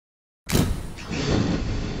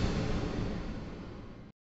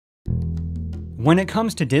When it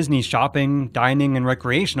comes to Disney's shopping, dining, and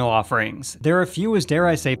recreational offerings, there are few as dare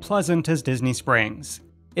I say pleasant as Disney Springs.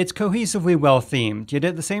 It's cohesively well-themed, yet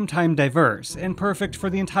at the same time diverse, and perfect for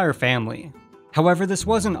the entire family. However, this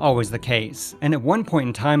wasn't always the case, and at one point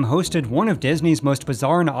in time hosted one of Disney's most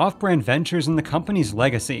bizarre and off-brand ventures in the company's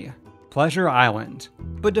legacy, Pleasure Island.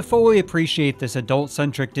 But to fully appreciate this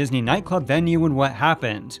adult-centric Disney nightclub venue and what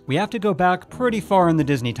happened, we have to go back pretty far in the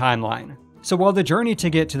Disney timeline. So while the journey to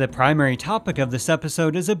get to the primary topic of this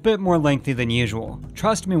episode is a bit more lengthy than usual,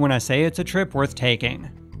 trust me when I say it's a trip worth taking.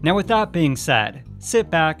 Now with that being said, sit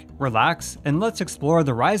back, relax, and let's explore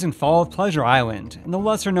the rise and fall of Pleasure Island and the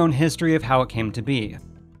lesser-known history of how it came to be.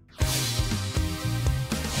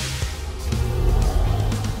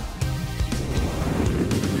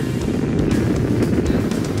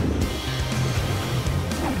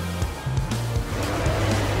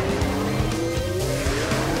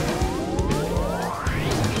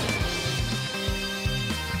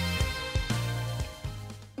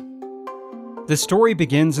 The story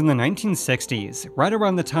begins in the 1960s, right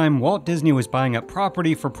around the time Walt Disney was buying up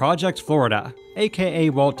property for Project Florida, aka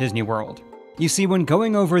Walt Disney World. You see, when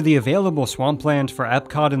going over the available swampland for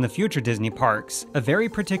EPCOT and the future Disney parks, a very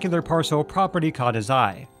particular parcel of property caught his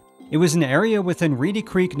eye. It was an area within Reedy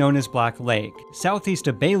Creek known as Black Lake, southeast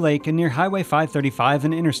of Bay Lake and near Highway 535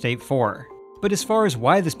 and Interstate 4. But as far as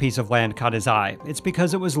why this piece of land caught his eye, it's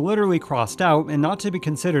because it was literally crossed out and not to be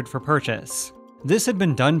considered for purchase. This had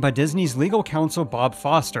been done by Disney's legal counsel Bob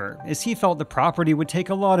Foster, as he felt the property would take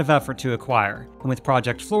a lot of effort to acquire, and with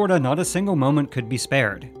Project Florida not a single moment could be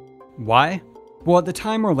spared. Why? Well, at the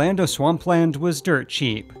time Orlando swampland was dirt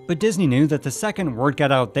cheap, but Disney knew that the second word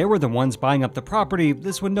got out they were the ones buying up the property,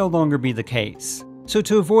 this would no longer be the case. So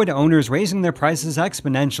to avoid owners raising their prices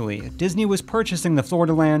exponentially, Disney was purchasing the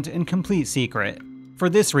Florida land in complete secret. For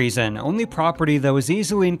this reason, only property that was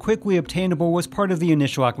easily and quickly obtainable was part of the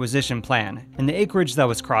initial acquisition plan, and the acreage that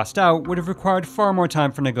was crossed out would have required far more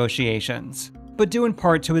time for negotiations. But due in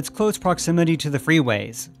part to its close proximity to the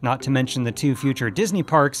freeways, not to mention the two future Disney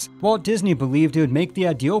parks, Walt Disney believed it would make the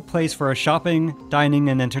ideal place for a shopping, dining,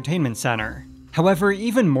 and entertainment center. However,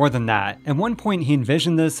 even more than that, at one point he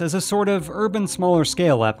envisioned this as a sort of urban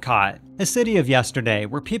smaller-scale EPCOT, a city of yesterday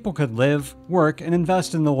where people could live, work, and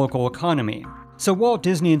invest in the local economy. So Walt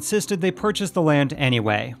Disney insisted they purchase the land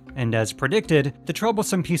anyway, and as predicted, the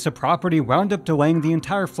troublesome piece of property wound up delaying the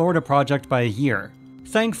entire Florida project by a year.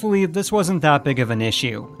 Thankfully, this wasn't that big of an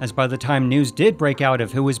issue, as by the time news did break out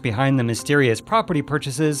of who was behind the mysterious property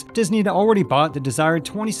purchases, Disney had already bought the desired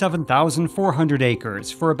 27,400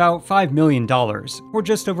 acres for about $5 million, or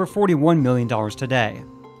just over $41 million today.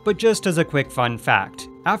 But just as a quick fun fact,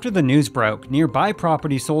 after the news broke, nearby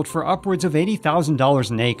property sold for upwards of $80,000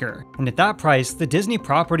 an acre, and at that price, the Disney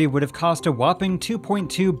property would have cost a whopping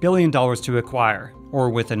 $2.2 billion to acquire, or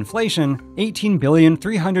with inflation,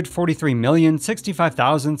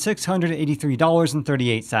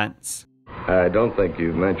 $18,343,065,683.38. I don't think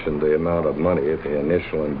you mentioned the amount of money at the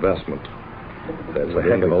initial investment. That's a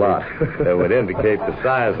heck of a lot. That would indicate the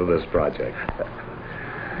size of this project.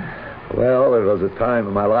 Well, there was a time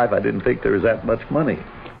in my life I didn't think there was that much money.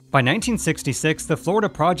 By 1966, the Florida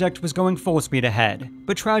project was going full speed ahead,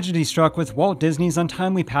 but tragedy struck with Walt Disney's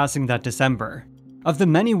untimely passing that December. Of the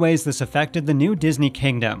many ways this affected the new Disney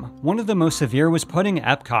Kingdom, one of the most severe was putting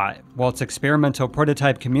EPCOT, Walt's experimental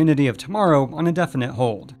prototype community of tomorrow, on a definite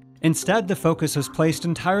hold. Instead, the focus was placed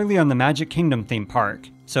entirely on the Magic Kingdom theme park,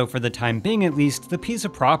 so for the time being at least, the piece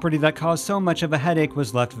of property that caused so much of a headache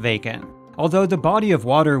was left vacant. Although the body of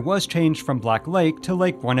water was changed from Black Lake to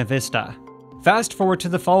Lake Buena Vista. Fast forward to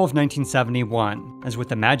the fall of 1971, as with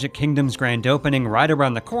the Magic Kingdom's grand opening right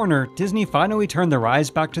around the corner, Disney finally turned their eyes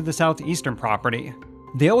back to the southeastern property.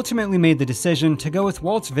 They ultimately made the decision to go with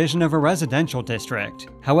Walt's vision of a residential district.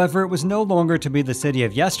 However, it was no longer to be the city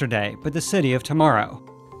of yesterday, but the city of tomorrow.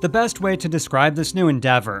 The best way to describe this new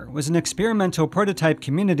endeavor was an experimental prototype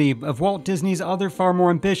community of Walt Disney's other far more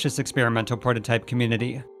ambitious experimental prototype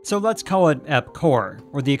community. So let's call it EPCOR,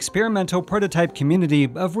 or the Experimental Prototype Community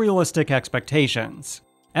of Realistic Expectations.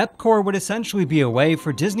 EPCOR would essentially be a way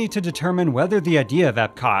for Disney to determine whether the idea of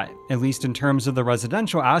EPCOT, at least in terms of the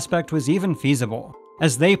residential aspect, was even feasible.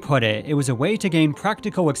 As they put it, it was a way to gain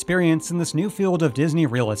practical experience in this new field of Disney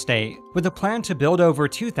real estate, with a plan to build over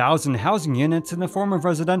 2,000 housing units in the form of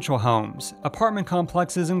residential homes, apartment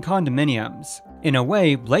complexes, and condominiums. In a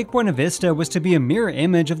way, Lake Buena Vista was to be a mirror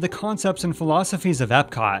image of the concepts and philosophies of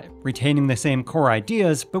EPCOT, retaining the same core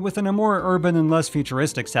ideas, but within a more urban and less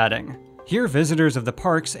futuristic setting. Here, visitors of the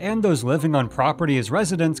parks and those living on property as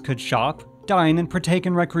residents could shop, dine, and partake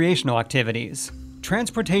in recreational activities.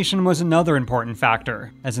 Transportation was another important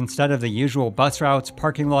factor, as instead of the usual bus routes,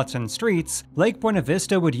 parking lots, and streets, Lake Buena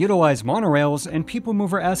Vista would utilize monorails and people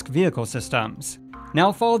mover-esque vehicle systems.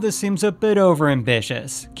 Now, if all this seems a bit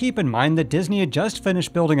overambitious, keep in mind that Disney had just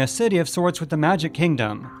finished building a city of sorts with the Magic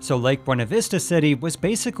Kingdom, so Lake Buena Vista City was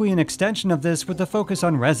basically an extension of this with a focus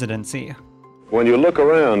on residency. When you look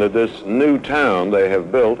around at this new town they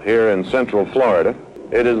have built here in Central Florida,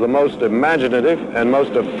 it is the most imaginative and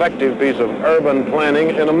most effective piece of urban planning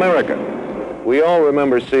in America. We all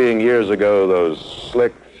remember seeing years ago those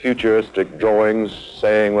slick, futuristic drawings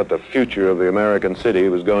saying what the future of the American city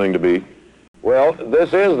was going to be. Well,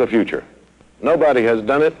 this is the future. Nobody has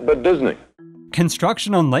done it but Disney.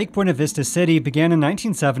 Construction on Lake Buena Vista City began in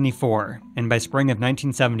 1974, and by spring of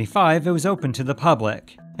 1975 it was open to the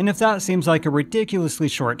public. And if that seems like a ridiculously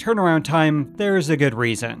short turnaround time, there's a good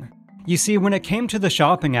reason. You see, when it came to the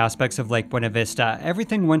shopping aspects of Lake Buena Vista,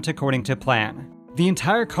 everything went according to plan. The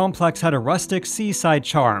entire complex had a rustic seaside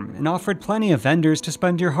charm and offered plenty of vendors to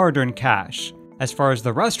spend your hard-earned cash. As far as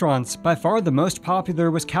the restaurants, by far the most popular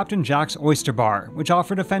was Captain Jack's Oyster Bar, which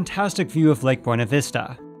offered a fantastic view of Lake Buena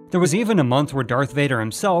Vista. There was even a month where Darth Vader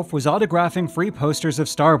himself was autographing free posters of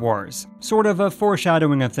Star Wars, sort of a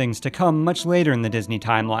foreshadowing of things to come much later in the Disney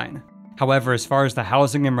timeline. However, as far as the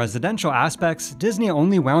housing and residential aspects, Disney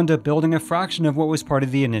only wound up building a fraction of what was part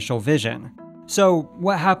of the initial vision. So,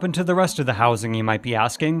 what happened to the rest of the housing, you might be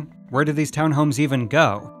asking? Where do these townhomes even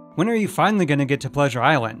go? When are you finally going to get to Pleasure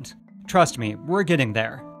Island? Trust me, we're getting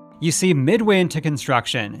there. You see, midway into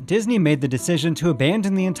construction, Disney made the decision to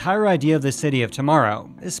abandon the entire idea of the City of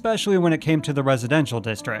Tomorrow, especially when it came to the residential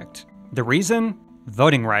district. The reason?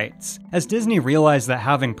 Voting rights, as Disney realized that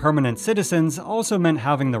having permanent citizens also meant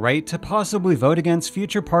having the right to possibly vote against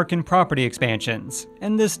future park and property expansions,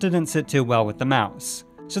 and this didn't sit too well with the mouse.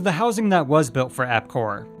 So the housing that was built for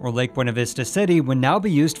EPCOT, or Lake Buena Vista City, would now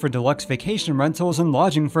be used for deluxe vacation rentals and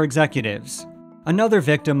lodging for executives. Another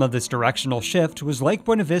victim of this directional shift was Lake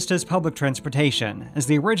Buena Vista's public transportation, as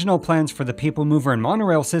the original plans for the people mover and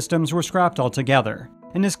monorail systems were scrapped altogether.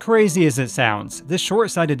 And as crazy as it sounds, this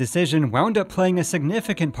short-sighted decision wound up playing a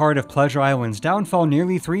significant part of Pleasure Island's downfall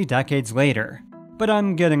nearly 3 decades later. But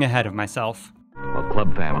I'm getting ahead of myself. Well,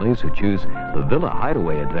 club families who choose the Villa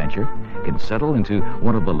Hideaway adventure can settle into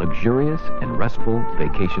one of the luxurious and restful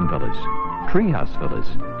vacation villas, treehouse villas,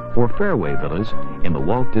 or fairway villas in the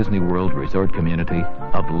Walt Disney World resort community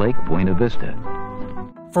of Lake Buena Vista.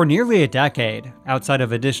 For nearly a decade, outside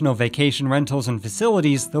of additional vacation rentals and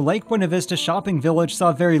facilities, the Lake Buena Vista shopping village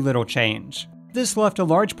saw very little change. This left a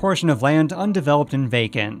large portion of land undeveloped and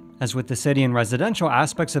vacant, as with the city and residential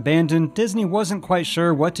aspects abandoned, Disney wasn't quite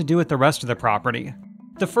sure what to do with the rest of the property.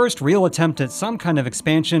 The first real attempt at some kind of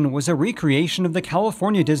expansion was a recreation of the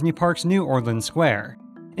California Disney Park's New Orleans Square.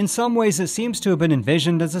 In some ways, it seems to have been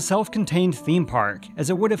envisioned as a self-contained theme park, as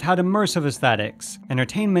it would have had immersive aesthetics,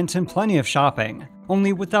 entertainment, and plenty of shopping,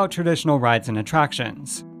 only without traditional rides and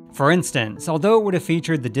attractions. For instance, although it would have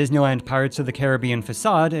featured the Disneyland Pirates of the Caribbean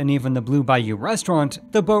facade and even the Blue Bayou restaurant,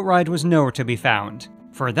 the boat ride was nowhere to be found.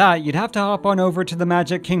 For that, you'd have to hop on over to the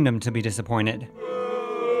Magic Kingdom to be disappointed.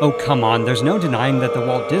 Oh come on, there's no denying that the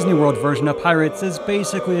Walt Disney World version of Pirates is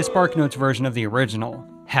basically a SparkNotes version of the original.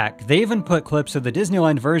 Heck, they even put clips of the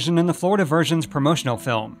Disneyland version in the Florida version's promotional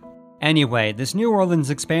film. Anyway, this New Orleans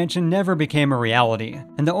expansion never became a reality,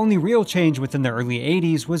 and the only real change within the early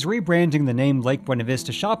 80s was rebranding the name Lake Buena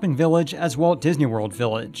Vista Shopping Village as Walt Disney World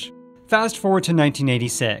Village. Fast forward to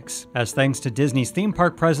 1986, as thanks to Disney's theme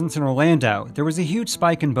park presence in Orlando, there was a huge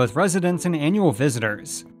spike in both residents and annual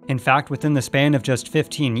visitors. In fact, within the span of just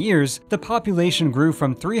 15 years, the population grew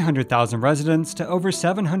from 300,000 residents to over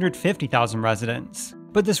 750,000 residents.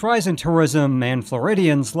 But this rise in tourism and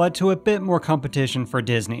Floridians led to a bit more competition for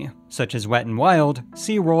Disney, such as Wet n Wild,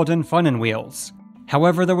 SeaWorld, and Fun n Wheels.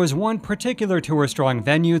 However, there was one particular tourist-drawing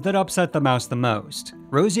venue that upset the mouse the most: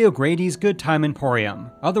 Rosie O'Grady's Good Time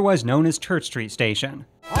Emporium, otherwise known as Church Street Station.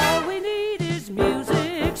 All we need is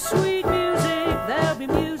music, sweet music, there'll be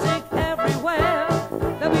music everywhere.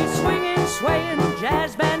 There'll be swinging, swaying,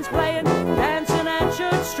 jazz bands playing, dancing at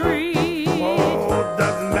Church Street. Oh,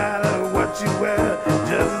 doesn't matter what you wear,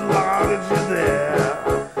 just as long as you're there.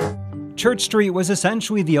 Church Street was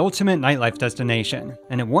essentially the ultimate nightlife destination,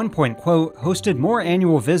 and at one point, quote, hosted more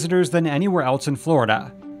annual visitors than anywhere else in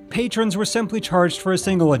Florida. Patrons were simply charged for a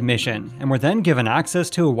single admission, and were then given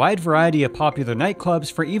access to a wide variety of popular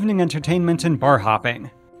nightclubs for evening entertainment and bar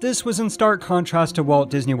hopping. This was in stark contrast to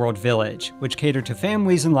Walt Disney World Village, which catered to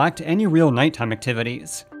families and lacked any real nighttime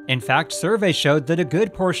activities. In fact, surveys showed that a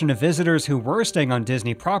good portion of visitors who were staying on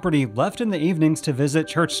Disney property left in the evenings to visit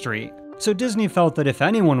Church Street. So Disney felt that if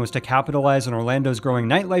anyone was to capitalize on Orlando's growing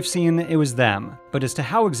nightlife scene, it was them, but as to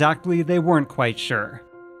how exactly, they weren't quite sure.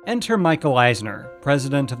 Enter Michael Eisner,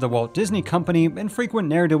 president of the Walt Disney Company and frequent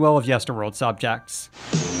ne'er-do-well of Yesterworld subjects.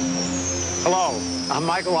 Hello, I'm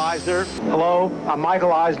Michael Eisner. Hello, I'm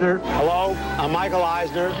Michael Eisner. Hello, I'm Michael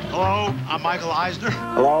Eisner. Hello, I'm Michael Eisner.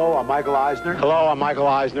 Hello, I'm Michael Eisner. Hello, I'm Michael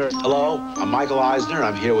Eisner. Hello, I'm Michael Eisner.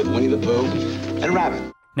 I'm here with Winnie the Pooh and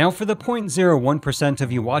Rabbit. Now for the 0.01% of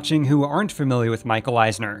you watching who aren't familiar with Michael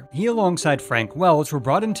Eisner, he alongside Frank Welch were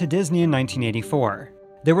brought into Disney in 1984.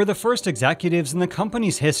 They were the first executives in the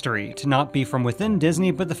company's history to not be from within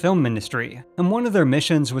Disney but the film industry, and one of their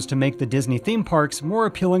missions was to make the Disney theme parks more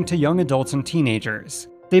appealing to young adults and teenagers.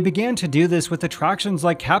 They began to do this with attractions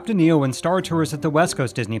like Captain EO and Star Tours at the West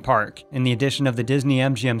Coast Disney Park, and the addition of the Disney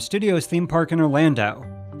MGM Studios theme park in Orlando.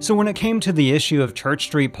 So when it came to the issue of Church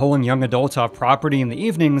Street pulling young adults off property in the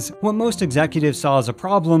evenings, what most executives saw as a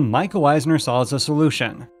problem, Michael Eisner saw as a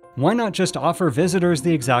solution. Why not just offer visitors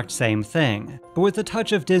the exact same thing, but with a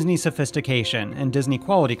touch of Disney sophistication and Disney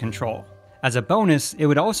quality control? As a bonus, it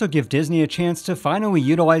would also give Disney a chance to finally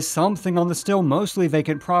utilize something on the still mostly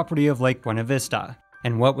vacant property of Lake Buena Vista.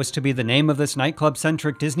 And what was to be the name of this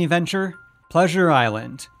nightclub-centric Disney venture? Pleasure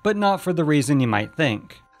Island, but not for the reason you might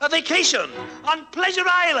think. A vacation on Pleasure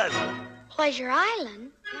Island! Pleasure Island?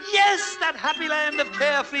 Yes, that happy land of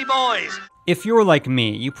carefree boys! If you're like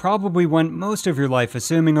me, you probably went most of your life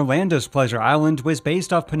assuming Orlando's Pleasure Island was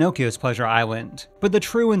based off Pinocchio's Pleasure Island, but the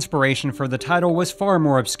true inspiration for the title was far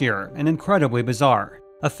more obscure and incredibly bizarre.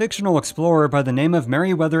 A fictional explorer by the name of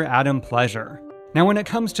Meriwether Adam Pleasure. Now when it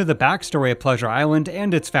comes to the backstory of Pleasure Island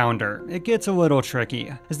and its founder, it gets a little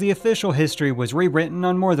tricky, as the official history was rewritten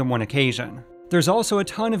on more than one occasion. There's also a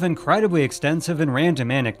ton of incredibly extensive and random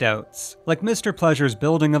anecdotes, like Mr. Pleasure's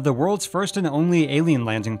building of the world's first and only alien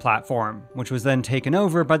landing platform, which was then taken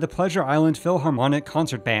over by the Pleasure Island Philharmonic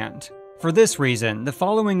Concert Band. For this reason, the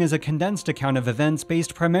following is a condensed account of events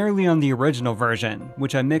based primarily on the original version,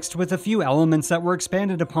 which I mixed with a few elements that were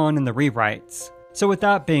expanded upon in the rewrites. So with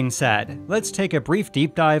that being said, let's take a brief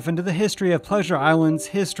deep dive into the history of Pleasure Island's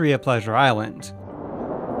history of Pleasure Island.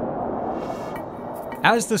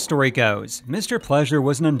 As the story goes, Mr. Pleasure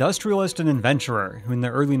was an industrialist and adventurer who in the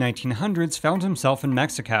early 1900s found himself in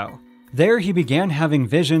Mexico. There he began having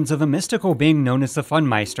visions of a mystical being known as the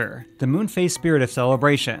Funmeister, the moon-faced spirit of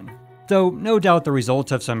celebration. Though no doubt the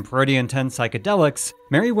result of some pretty intense psychedelics,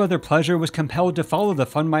 Meriwether Pleasure was compelled to follow the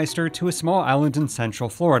Funmeister to a small island in central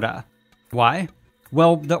Florida. Why?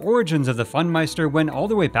 Well, the origins of the Funmeister went all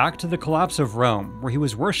the way back to the collapse of Rome, where he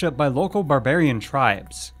was worshipped by local barbarian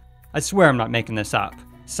tribes. I swear I'm not making this up.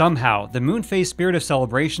 Somehow, the moon-faced spirit of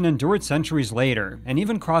celebration endured centuries later, and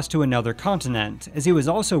even crossed to another continent, as he was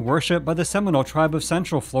also worshipped by the Seminole tribe of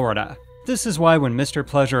Central Florida. This is why when Mr.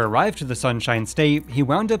 Pleasure arrived to the Sunshine State, he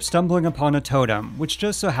wound up stumbling upon a totem, which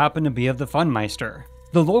just so happened to be of the Funmeister.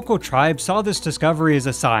 The local tribe saw this discovery as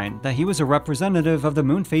a sign that he was a representative of the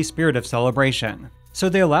moon-faced spirit of celebration. So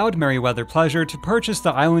they allowed Meriwether Pleasure to purchase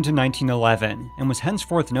the island in 1911, and was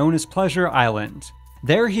henceforth known as Pleasure Island.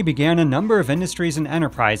 There he began a number of industries and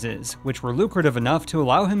enterprises, which were lucrative enough to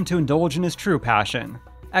allow him to indulge in his true passion: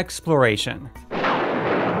 exploration. The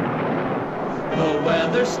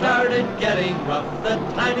weather started getting rough, the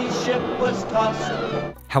tiny ship was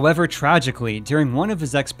tossing. However, tragically, during one of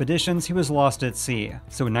his expeditions he was lost at sea,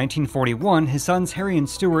 so in 1941 his sons Harry and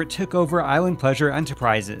Stuart took over Island Pleasure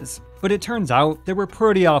Enterprises. But it turns out they were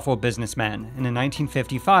pretty awful businessmen, and in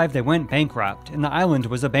 1955 they went bankrupt and the island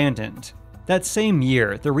was abandoned. That same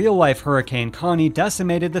year, the real-life Hurricane Connie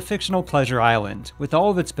decimated the fictional Pleasure Island, with all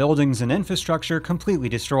of its buildings and infrastructure completely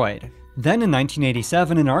destroyed. Then in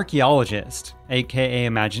 1987, an archaeologist, aka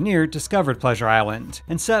Imagineer, discovered Pleasure Island,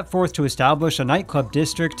 and set forth to establish a nightclub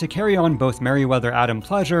district to carry on both Meriwether Adam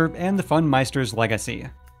Pleasure and the Funmeister's legacy.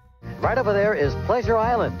 Right over there is Pleasure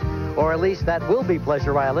Island, or at least that will be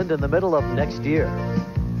Pleasure Island in the middle of next year.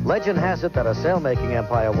 Legend has it that a sail-making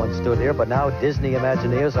empire once stood here, but now Disney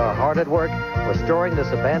Imagineers are hard at work restoring this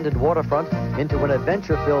abandoned waterfront into an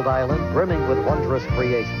adventure-filled island brimming with wondrous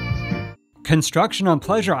creations. Construction on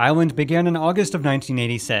Pleasure Island began in August of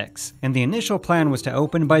 1986, and the initial plan was to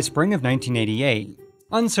open by spring of 1988.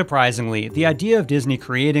 Unsurprisingly, the idea of Disney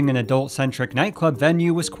creating an adult-centric nightclub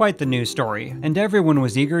venue was quite the news story, and everyone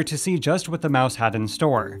was eager to see just what the mouse had in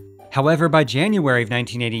store. However, by January of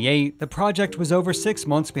 1988, the project was over 6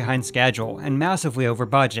 months behind schedule and massively over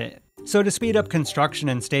budget. So to speed up construction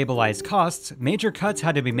and stabilize costs, major cuts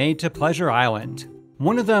had to be made to Pleasure Island.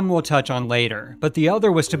 One of them we'll touch on later, but the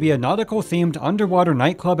other was to be a nautical-themed underwater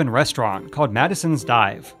nightclub and restaurant called Madison's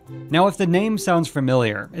Dive. Now, if the name sounds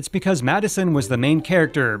familiar, it's because Madison was the main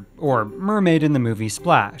character, or mermaid, in the movie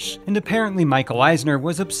Splash, and apparently Michael Eisner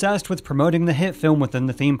was obsessed with promoting the hit film within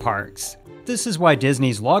the theme parks. This is why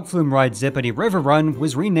Disney's log flume ride Zippity River Run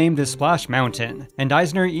was renamed as Splash Mountain, and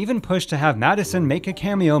Eisner even pushed to have Madison make a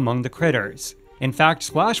cameo among the critters. In fact,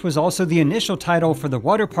 Splash was also the initial title for the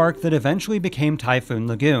water park that eventually became Typhoon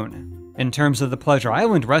Lagoon. In terms of the Pleasure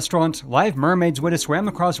Island restaurant, live mermaids would have swam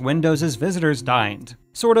across windows as visitors dined,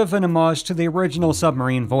 sort of an homage to the original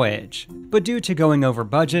submarine voyage. But due to going over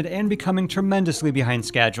budget and becoming tremendously behind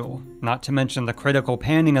schedule, not to mention the critical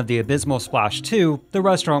panning of the abysmal Splash 2, the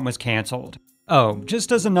restaurant was cancelled. Oh,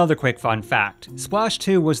 just as another quick fun fact, Splash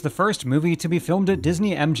 2 was the first movie to be filmed at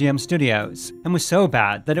Disney MGM Studios, and was so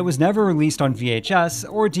bad that it was never released on VHS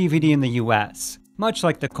or DVD in the US, much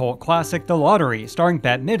like the cult classic The Lottery starring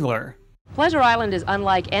Bette Midler. Pleasure Island is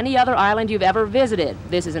unlike any other island you've ever visited.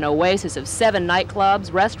 This is an oasis of 7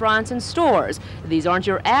 nightclubs, restaurants, and stores. These aren't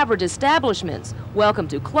your average establishments. Welcome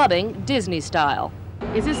to clubbing Disney style.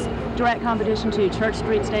 Is this direct competition to Church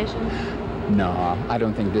Street Station? No, I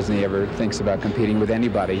don't think Disney ever thinks about competing with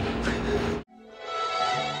anybody.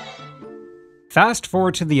 Fast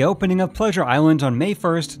forward to the opening of Pleasure Island on May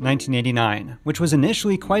 1st, 1989, which was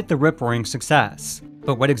initially quite the rip-roaring success.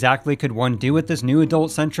 But what exactly could one do at this new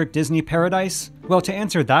adult-centric Disney paradise? Well, to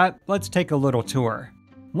answer that, let's take a little tour.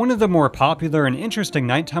 One of the more popular and interesting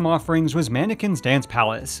nighttime offerings was Mannequin's Dance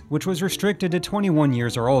Palace, which was restricted to 21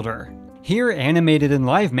 years or older. Here, animated and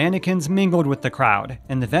live mannequins mingled with the crowd,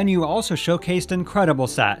 and the venue also showcased incredible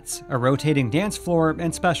sets, a rotating dance floor,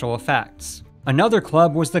 and special effects. Another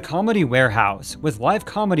club was the Comedy Warehouse, with live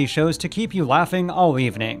comedy shows to keep you laughing all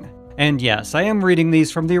evening. And yes, I am reading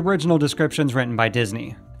these from the original descriptions written by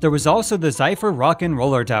Disney. There was also the Zypher Rock and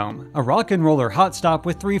Roller Dome, a rock and roller hot stop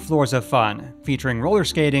with 3 floors of fun, featuring roller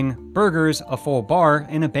skating, burgers, a full bar,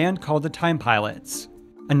 and a band called the Time Pilots.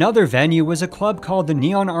 Another venue was a club called the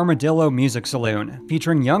Neon Armadillo Music Saloon,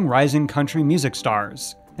 featuring young rising country music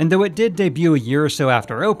stars. And though it did debut a year or so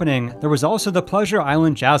after opening, there was also the Pleasure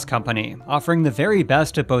Island Jazz Company, offering the very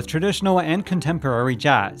best of both traditional and contemporary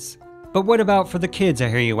jazz. But what about for the kids, I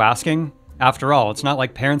hear you asking? After all, it's not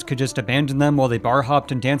like parents could just abandon them while they bar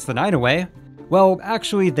hopped and danced the night away. Well,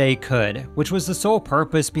 actually they could, which was the sole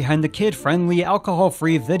purpose behind the kid-friendly,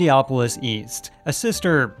 alcohol-free Videopolis East, a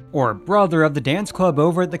sister, or brother of the dance club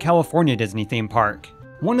over at the California Disney theme park.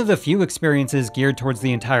 One of the few experiences geared towards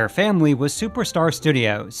the entire family was Superstar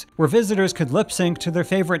Studios, where visitors could lip-sync to their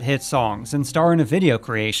favorite hit songs and star in a video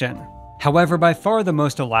creation. However, by far the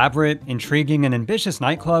most elaborate, intriguing, and ambitious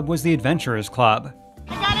nightclub was the Adventurers Club.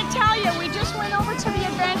 I gotta tell you, we just went over to the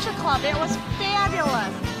Adventure Club. It was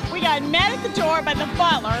fabulous. We got met at the door by the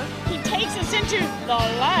butler. He takes us into the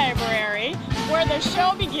library where the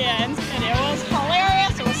show begins, and it was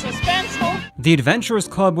hilarious, it was suspenseful. The Adventurers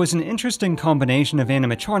Club was an interesting combination of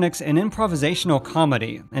animatronics and improvisational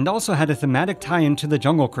comedy, and also had a thematic tie-in to the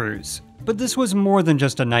Jungle Cruise. But this was more than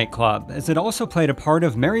just a nightclub, as it also played a part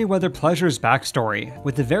of Meriwether Pleasure's backstory,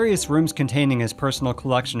 with the various rooms containing his personal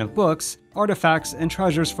collection of books, artifacts, and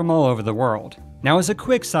treasures from all over the world. Now, as a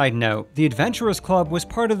quick side note, the Adventurers Club was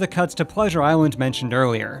part of the cuts to Pleasure Island mentioned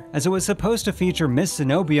earlier, as it was supposed to feature Miss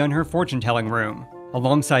Zenobia in her fortune-telling room.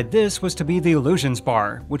 Alongside this was to be the Illusions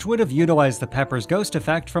Bar, which would have utilized the Pepper's Ghost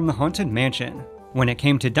effect from the Haunted Mansion. When it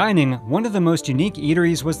came to dining, one of the most unique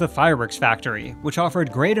eateries was the Fireworks Factory, which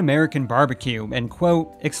offered great American barbecue and,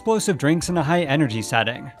 quote, explosive drinks in a high-energy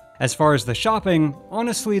setting. As far as the shopping,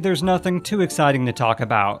 honestly there's nothing too exciting to talk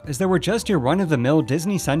about, as there were just your run-of-the-mill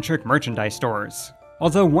Disney-centric merchandise stores.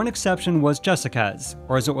 Although one exception was Jessica's,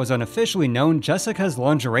 or as it was unofficially known, Jessica's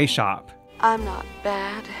Lingerie Shop. I'm not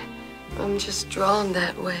bad, I'm just drawn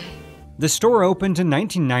that way. The store opened in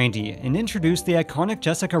 1990 and introduced the iconic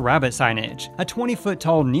Jessica Rabbit signage, a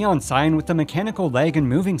 20-foot-tall neon sign with a mechanical leg and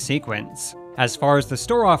moving sequence. As far as the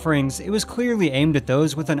store offerings, it was clearly aimed at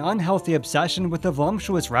those with an unhealthy obsession with the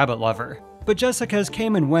voluptuous rabbit lover. But Jessica's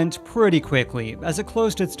came and went pretty quickly, as it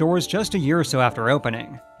closed its doors just a year or so after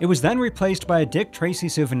opening. It was then replaced by a Dick Tracy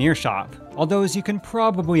souvenir shop, although as you can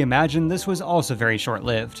probably imagine, this was also very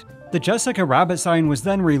short-lived. The Jessica Rabbit sign was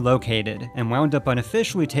then relocated, and wound up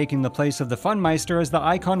unofficially taking the place of the Funmeister as the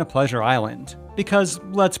icon of Pleasure Island. Because,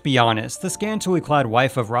 let's be honest, the scantily clad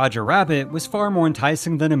wife of Roger Rabbit was far more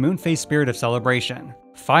enticing than a moon-faced spirit of celebration.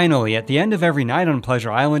 Finally, at the end of every night on Pleasure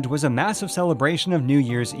Island was a massive celebration of New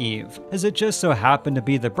Year's Eve, as it just so happened to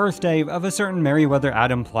be the birthday of a certain Meriwether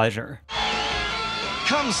Adam Pleasure.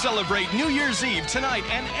 Come celebrate New Year's Eve tonight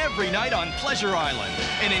and every night on Pleasure Island.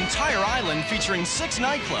 An entire island featuring 6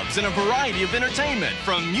 nightclubs and a variety of entertainment,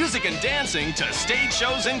 from music and dancing to stage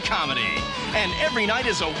shows and comedy. And every night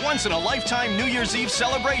is a once-in-a-lifetime New Year's Eve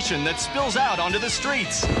celebration that spills out onto the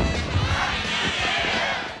streets.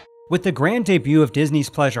 With the grand debut of Disney's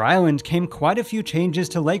Pleasure Island came quite a few changes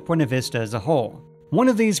to Lake Buena Vista as a whole. One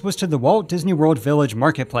of these was to the Walt Disney World Village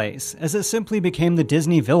Marketplace, as it simply became the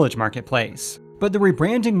Disney Village Marketplace. But the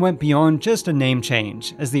rebranding went beyond just a name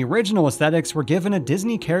change, as the original aesthetics were given a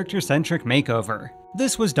Disney character-centric makeover.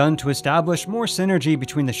 This was done to establish more synergy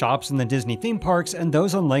between the shops in the Disney theme parks and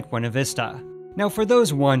those on Lake Buena Vista. Now for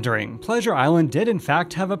those wondering, Pleasure Island did in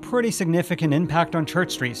fact have a pretty significant impact on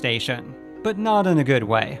Church Street Station, but not in a good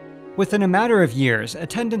way. Within a matter of years,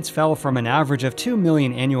 attendance fell from an average of 2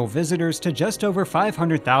 million annual visitors to just over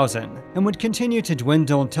 500,000, and would continue to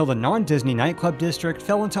dwindle until the non-Disney nightclub district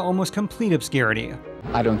fell into almost complete obscurity.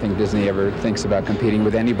 I don't think Disney ever thinks about competing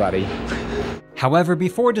with anybody. However,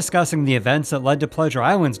 before discussing the events that led to Pleasure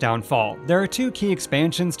Island's downfall, there are 2 key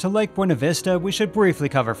expansions to Lake Buena Vista we should briefly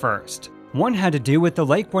cover first. One had to do with the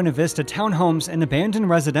Lake Buena Vista townhomes and abandoned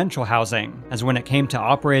residential housing, as when it came to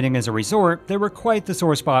operating as a resort, they were quite the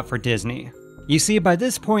sore spot for Disney. You see, by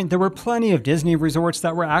this point there were plenty of Disney resorts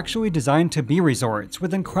that were actually designed to be resorts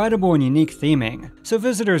with incredible and unique theming, so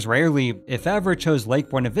visitors rarely, if ever, chose Lake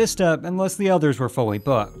Buena Vista unless the others were fully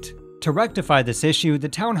booked. To rectify this issue, the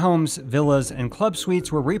townhomes, villas, and club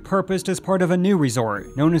suites were repurposed as part of a new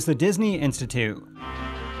resort known as the Disney Institute.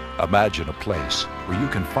 Imagine a place where you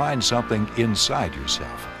can find something inside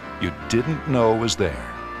yourself you didn't know was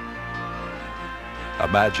there.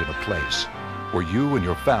 Imagine a place where you and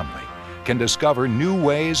your family can discover new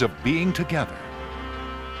ways of being together.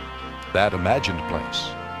 That imagined place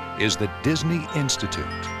is the Disney Institute.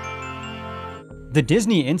 The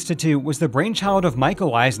Disney Institute was the brainchild of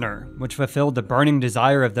Michael Eisner, which fulfilled the burning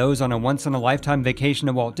desire of those on a once-in-a-lifetime vacation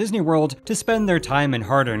to Walt Disney World to spend their time and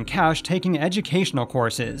hard-earned cash taking educational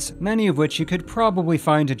courses, many of which you could probably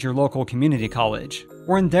find at your local community college.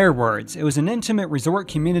 Or in their words, it was an intimate resort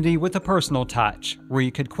community with a personal touch, where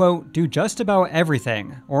you could, quote, do just about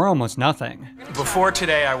everything, or almost nothing. Before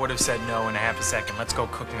today, I would have said no in a half a second. Let's go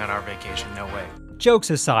cooking on our vacation. No way.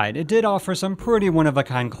 Jokes aside, it did offer some pretty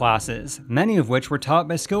one-of-a-kind classes, many of which were taught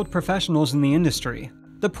by skilled professionals in the industry.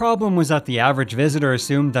 The problem was that the average visitor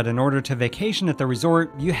assumed that in order to vacation at the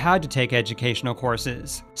resort, you had to take educational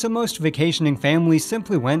courses, so most vacationing families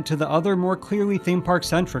simply went to the other more clearly theme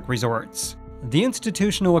park-centric resorts. The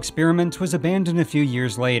institutional experiment was abandoned a few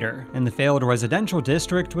years later, and the failed residential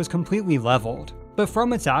district was completely leveled. But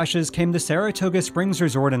from its ashes came the Saratoga Springs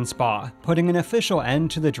Resort and Spa, putting an official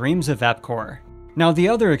end to the dreams of EPCOT. Now, the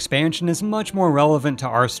other expansion is much more relevant to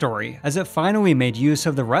our story, as it finally made use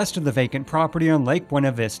of the rest of the vacant property on Lake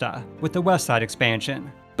Buena Vista, with the West Side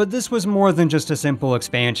expansion. But this was more than just a simple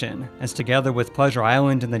expansion, as together with Pleasure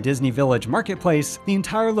Island and the Disney Village Marketplace, the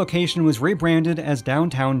entire location was rebranded as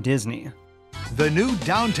Downtown Disney. The new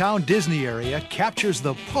Downtown Disney area captures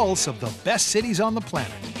the pulse of the best cities on the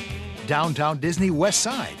planet. Downtown Disney West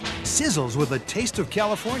Side sizzles with a taste of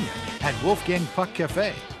California at Wolfgang Puck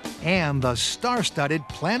Cafe. And the star-studded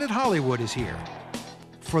Planet Hollywood is here.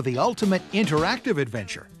 For the ultimate interactive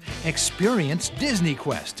adventure, experience Disney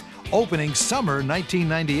Quest, opening summer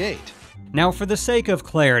 1998. Now, for the sake of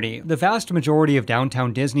clarity, the vast majority of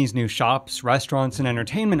Downtown Disney's new shops, restaurants, and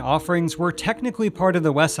entertainment offerings were technically part of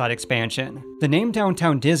the West Side expansion. The name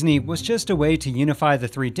Downtown Disney was just a way to unify the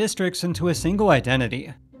 3 districts into a single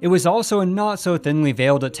identity. It was also a not-so-thinly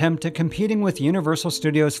veiled attempt at competing with Universal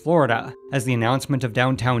Studios Florida, as the announcement of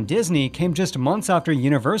Downtown Disney came just months after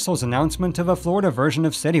Universal's announcement of a Florida version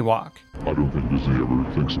of City Walk. I don't think Disney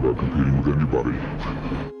ever thinks about competing with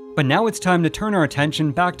anybody. But now it's time to turn our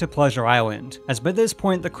attention back to Pleasure Island, as by this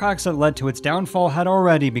point the cracks that led to its downfall had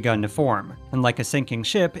already begun to form, and like a sinking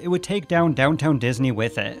ship, it would take down Downtown Disney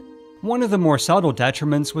with it. One of the more subtle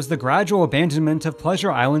detriments was the gradual abandonment of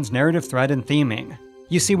Pleasure Island's narrative thread and theming.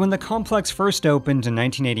 You see, when the complex first opened in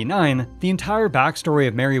 1989, the entire backstory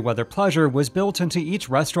of Merriweather Pleasure was built into each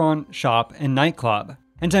restaurant, shop, and nightclub.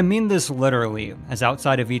 And I mean this literally, as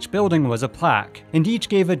outside of each building was a plaque, and each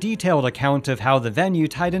gave a detailed account of how the venue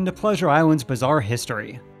tied into Pleasure Island's bizarre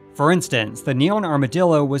history. For instance, the Neon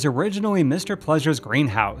Armadillo was originally Mr. Pleasure's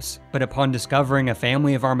greenhouse, but upon discovering a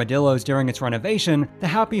family of armadillos during its renovation, the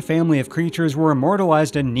happy family of creatures were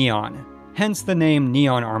immortalized in neon, hence the name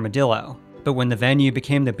Neon Armadillo. But when the venue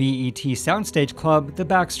became the BET Soundstage Club, the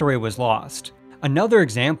backstory was lost. Another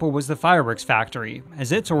example was the Fireworks Factory,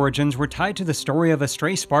 as its origins were tied to the story of a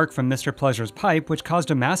stray spark from Mr. Pleasure's pipe which caused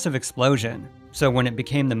a massive explosion. So when it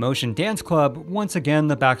became the Motion Dance Club, once again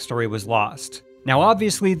the backstory was lost. Now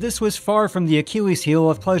obviously this was far from the Achilles heel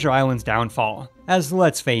of Pleasure Island's downfall, as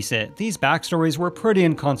let's face it, these backstories were pretty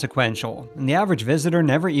inconsequential, and the average visitor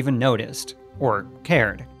never even noticed, or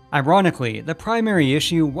cared. Ironically, the primary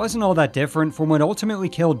issue wasn't all that different from what ultimately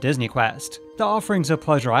killed Disney Quest. The offerings of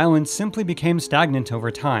Pleasure Island simply became stagnant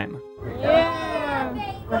over time. Yeah!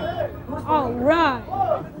 All right!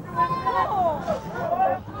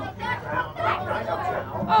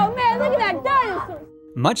 Oh man, look at that dinosaur!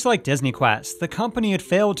 Much like Disney Quest, the company had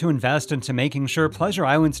failed to invest into making sure Pleasure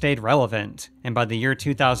Island stayed relevant, and by the year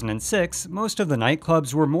 2006, most of the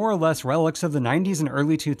nightclubs were more or less relics of the 90s and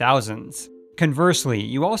early 2000s. Conversely,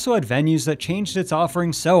 you also had venues that changed its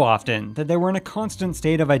offerings so often that they were in a constant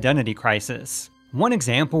state of identity crisis. One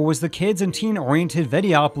example was the kids and teen-oriented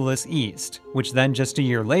Videopolis East, which then just a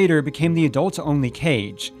year later became the adults-only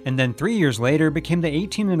Cage, and then 3 years later became the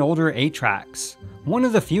 18 and older 8-Tracks. One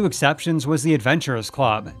of the few exceptions was the Adventurers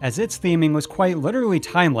Club, as its theming was quite literally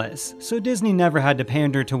timeless, so Disney never had to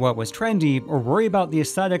pander to what was trendy or worry about the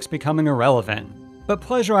aesthetics becoming irrelevant. But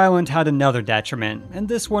Pleasure Island had another detriment, and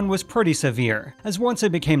this one was pretty severe, as once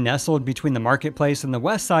it became nestled between the marketplace and the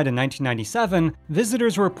west side in 1997,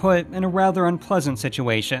 visitors were put in a rather unpleasant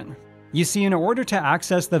situation. You see, in order to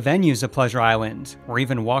access the venues of Pleasure Island, or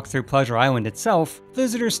even walk through Pleasure Island itself,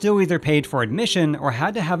 visitors still either paid for admission or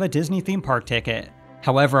had to have a Disney theme park ticket.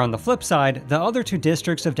 However, on the flip side, the other two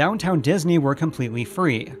districts of downtown Disney were completely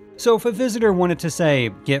free. So if a visitor wanted to,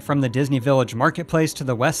 say, get from the Disney Village Marketplace to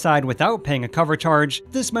the west side without paying a cover charge,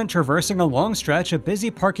 this meant traversing a long stretch of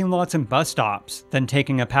busy parking lots and bus stops, then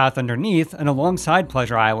taking a path underneath and alongside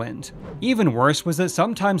Pleasure Island. Even worse was that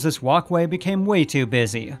sometimes this walkway became way too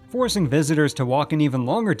busy, forcing visitors to walk an even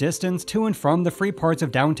longer distance to and from the free parts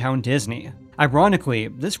of downtown Disney. Ironically,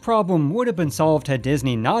 this problem would have been solved had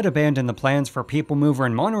Disney not abandoned the plans for people mover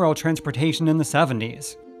and monorail transportation in the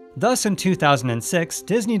 70s. Thus, in 2006,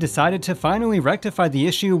 Disney decided to finally rectify the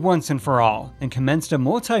issue once and for all, and commenced a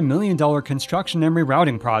multi-million-dollar construction and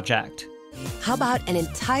rerouting project. How about an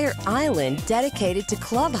entire island dedicated to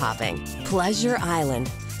club hopping? Pleasure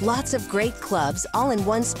Island. Lots of great clubs all in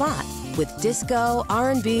one spot, with disco,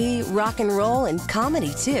 R&B, rock and roll, and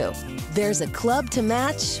comedy too. There's a club to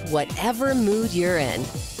match whatever mood you're in.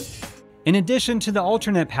 In addition to the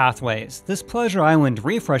alternate pathways, this Pleasure Island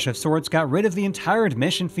refresh of sorts got rid of the entire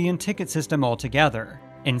admission fee and ticket system altogether.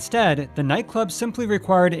 Instead, the nightclubs simply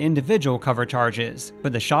required individual cover charges,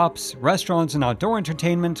 but the shops, restaurants, and outdoor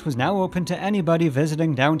entertainment was now open to anybody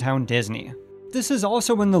visiting downtown Disney. This is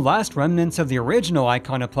also when the last remnants of the original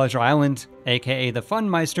icon of Pleasure Island, aka the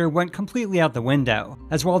Funmeister, went completely out the window,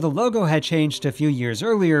 as while the logo had changed a few years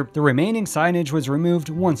earlier, the remaining signage was removed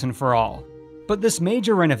once and for all. But this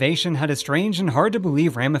major renovation had a strange and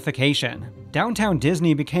hard-to-believe ramification. Downtown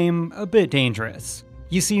Disney became a bit dangerous.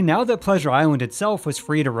 You see, now that Pleasure Island itself was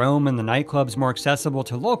free to roam and the nightclubs more accessible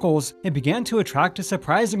to locals, it began to attract a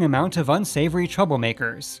surprising amount of unsavory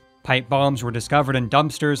troublemakers. Pipe bombs were discovered in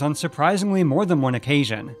dumpsters on surprisingly more than one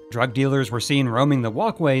occasion. Drug dealers were seen roaming the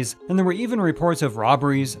walkways, and there were even reports of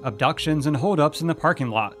robberies, abductions, and holdups in the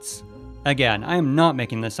parking lots. Again, I am not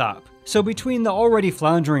making this up. So between the already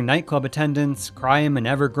floundering nightclub attendance, crime, and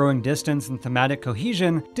ever-growing distance and thematic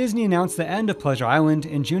cohesion, Disney announced the end of Pleasure Island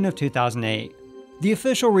in June of 2008. The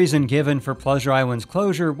official reason given for Pleasure Island's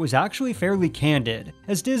closure was actually fairly candid,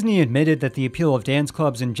 as Disney admitted that the appeal of dance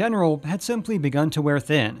clubs in general had simply begun to wear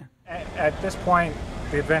thin. At this point,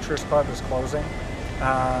 the Adventurers Club is closing.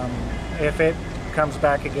 If it comes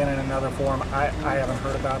back again in another form, I haven't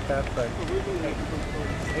heard about that, but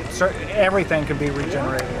everything can be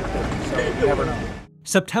regenerated, so you never know.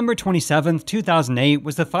 September 27, 2008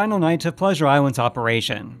 was the final night of Pleasure Island's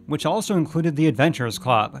operation, which also included the Adventurers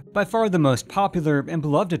Club, by far the most popular and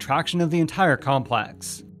beloved attraction of the entire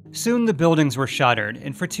complex. Soon the buildings were shuttered,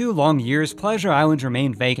 and for 2 long years Pleasure Island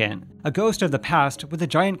remained vacant, a ghost of the past with a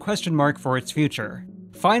giant question mark for its future.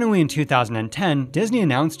 Finally, in 2010, Disney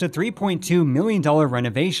announced a $3.2 million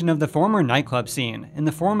renovation of the former nightclub scene in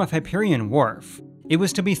the form of Hyperion Wharf. It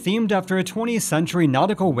was to be themed after a 20th century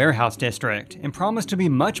nautical warehouse district and promised to be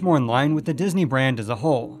much more in line with the Disney brand as a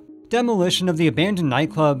whole. Demolition of the abandoned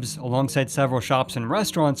nightclubs, alongside several shops and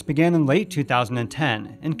restaurants, began in late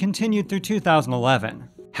 2010 and continued through 2011.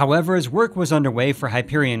 However, as work was underway for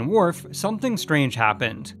Hyperion Wharf, something strange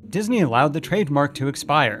happened. Disney allowed the trademark to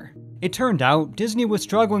expire. It turned out, Disney was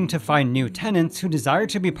struggling to find new tenants who desired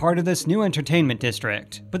to be part of this new entertainment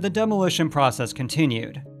district, but the demolition process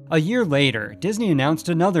continued. A year later, Disney announced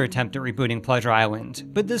another attempt at rebooting Pleasure Island,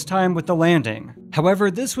 but this time with the landing.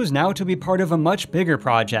 However, this was now to be part of a much bigger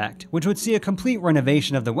project, which would see a complete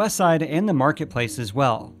renovation of the West Side and the marketplace as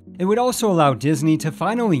well. It would also allow Disney to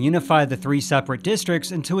finally unify the 3 separate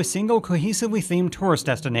districts into a single cohesively themed tourist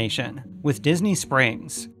destination, with Disney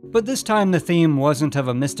Springs. But this time the theme wasn't of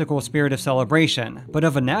a mystical spirit of celebration, but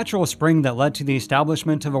of a natural spring that led to the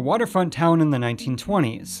establishment of a waterfront town in the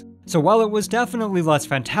 1920s. So while it was definitely less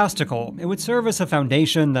fantastical, it would serve as a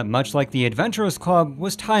foundation that, much like the Adventurers Club,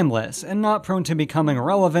 was timeless and not prone to becoming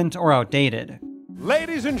irrelevant or outdated.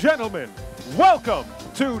 Ladies and gentlemen, welcome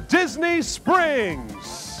to Disney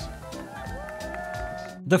Springs!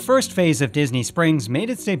 The first phase of Disney Springs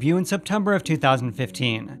made its debut in September of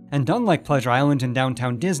 2015, and unlike Pleasure Island and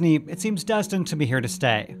Downtown Disney, it seems destined to be here to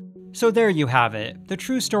stay. So there you have it, the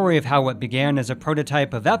true story of how what began as a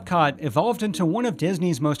prototype of EPCOT evolved into one of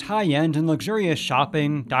Disney's most high-end and luxurious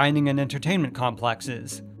shopping, dining, and entertainment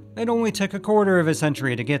complexes. It only took a quarter of a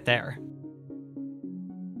century to get there.